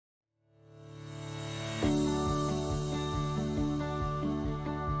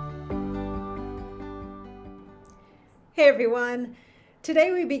Hey everyone!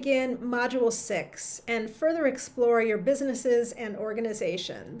 Today we begin Module 6 and further explore your businesses and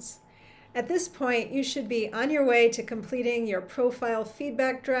organizations. At this point, you should be on your way to completing your profile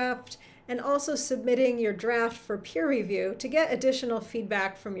feedback draft and also submitting your draft for peer review to get additional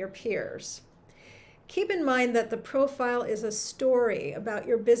feedback from your peers. Keep in mind that the profile is a story about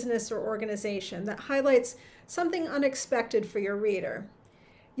your business or organization that highlights something unexpected for your reader.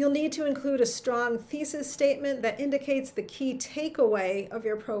 You'll need to include a strong thesis statement that indicates the key takeaway of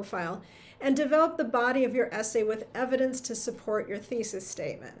your profile and develop the body of your essay with evidence to support your thesis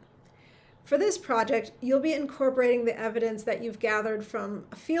statement. For this project, you'll be incorporating the evidence that you've gathered from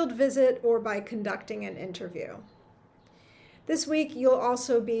a field visit or by conducting an interview. This week, you'll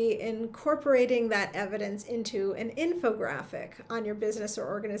also be incorporating that evidence into an infographic on your business or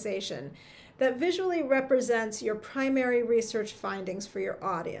organization that visually represents your primary research findings for your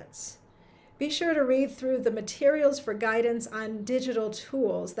audience. Be sure to read through the materials for guidance on digital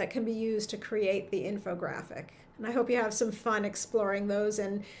tools that can be used to create the infographic. And I hope you have some fun exploring those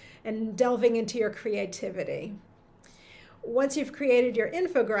and delving into your creativity. Once you've created your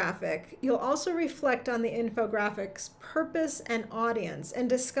infographic, you'll also reflect on the infographic's purpose and audience and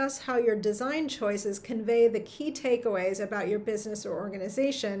discuss how your design choices convey the key takeaways about your business or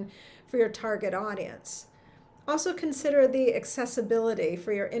organization for your target audience. Also consider the accessibility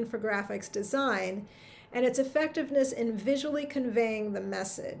for your infographic's design and its effectiveness in visually conveying the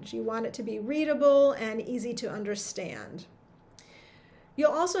message. You want it to be readable and easy to understand.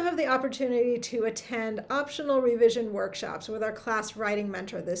 You'll also have the opportunity to attend optional revision workshops with our class writing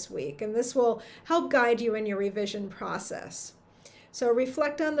mentor this week, and this will help guide you in your revision process. So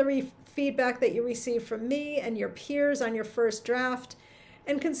reflect on the feedback that you received from me and your peers on your first draft,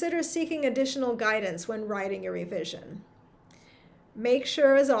 and consider seeking additional guidance when writing your revision. Make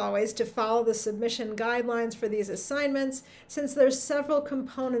sure, as always, to follow the submission guidelines for these assignments, since there's several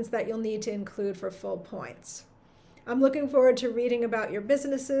components that you'll need to include for full points. I'm looking forward to reading about your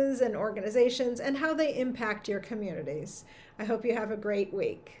businesses and organizations and how they impact your communities. I hope you have a great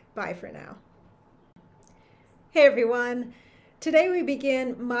week. Bye for now. Hey everyone! Today we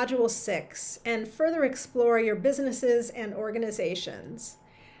begin Module 6 and further explore your businesses and organizations.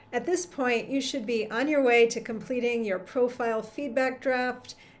 At this point, you should be on your way to completing your profile feedback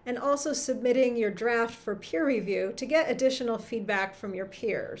draft and also submitting your draft for peer review to get additional feedback from your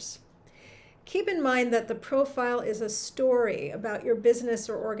peers. Keep in mind that the profile is a story about your business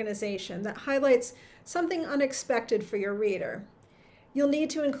or organization that highlights something unexpected for your reader. You'll need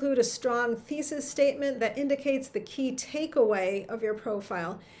to include a strong thesis statement that indicates the key takeaway of your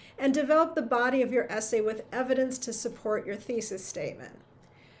profile and develop the body of your essay with evidence to support your thesis statement.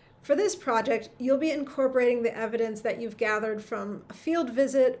 For this project, you'll be incorporating the evidence that you've gathered from a field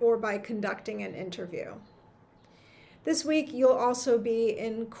visit or by conducting an interview. This week, you'll also be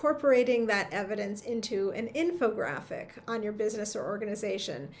incorporating that evidence into an infographic on your business or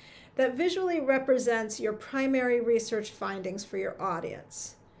organization that visually represents your primary research findings for your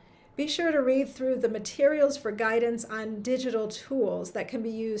audience. Be sure to read through the materials for guidance on digital tools that can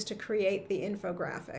be used to create the infographic.